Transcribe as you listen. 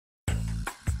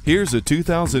Here's a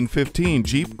 2015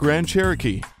 Jeep Grand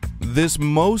Cherokee. This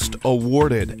most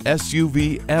awarded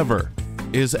SUV ever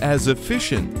is as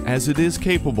efficient as it is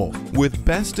capable, with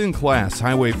best-in-class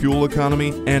highway fuel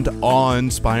economy and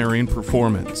awe-inspiring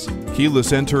performance.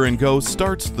 Keyless enter and go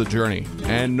starts the journey,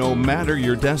 and no matter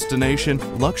your destination,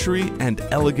 luxury and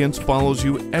elegance follows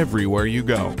you everywhere you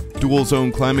go.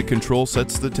 Dual-zone climate control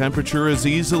sets the temperature as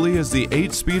easily as the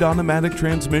 8-speed automatic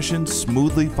transmission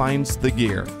smoothly finds the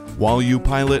gear, while you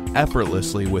pilot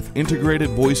effortlessly with integrated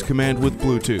voice command with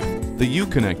Bluetooth, the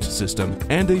Uconnect system,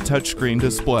 and a touchscreen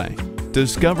display.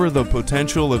 Discover the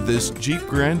potential of this Jeep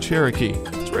Grand Cherokee.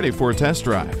 It's ready for a test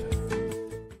drive.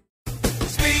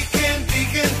 Speaking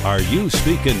Deacon. Are you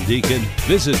speaking Deacon?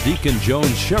 Visit Deacon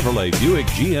Jones Chevrolet Buick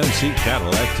GMC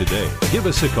Cadillac today. Give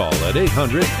us a call at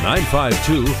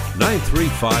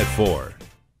 800-952-9354.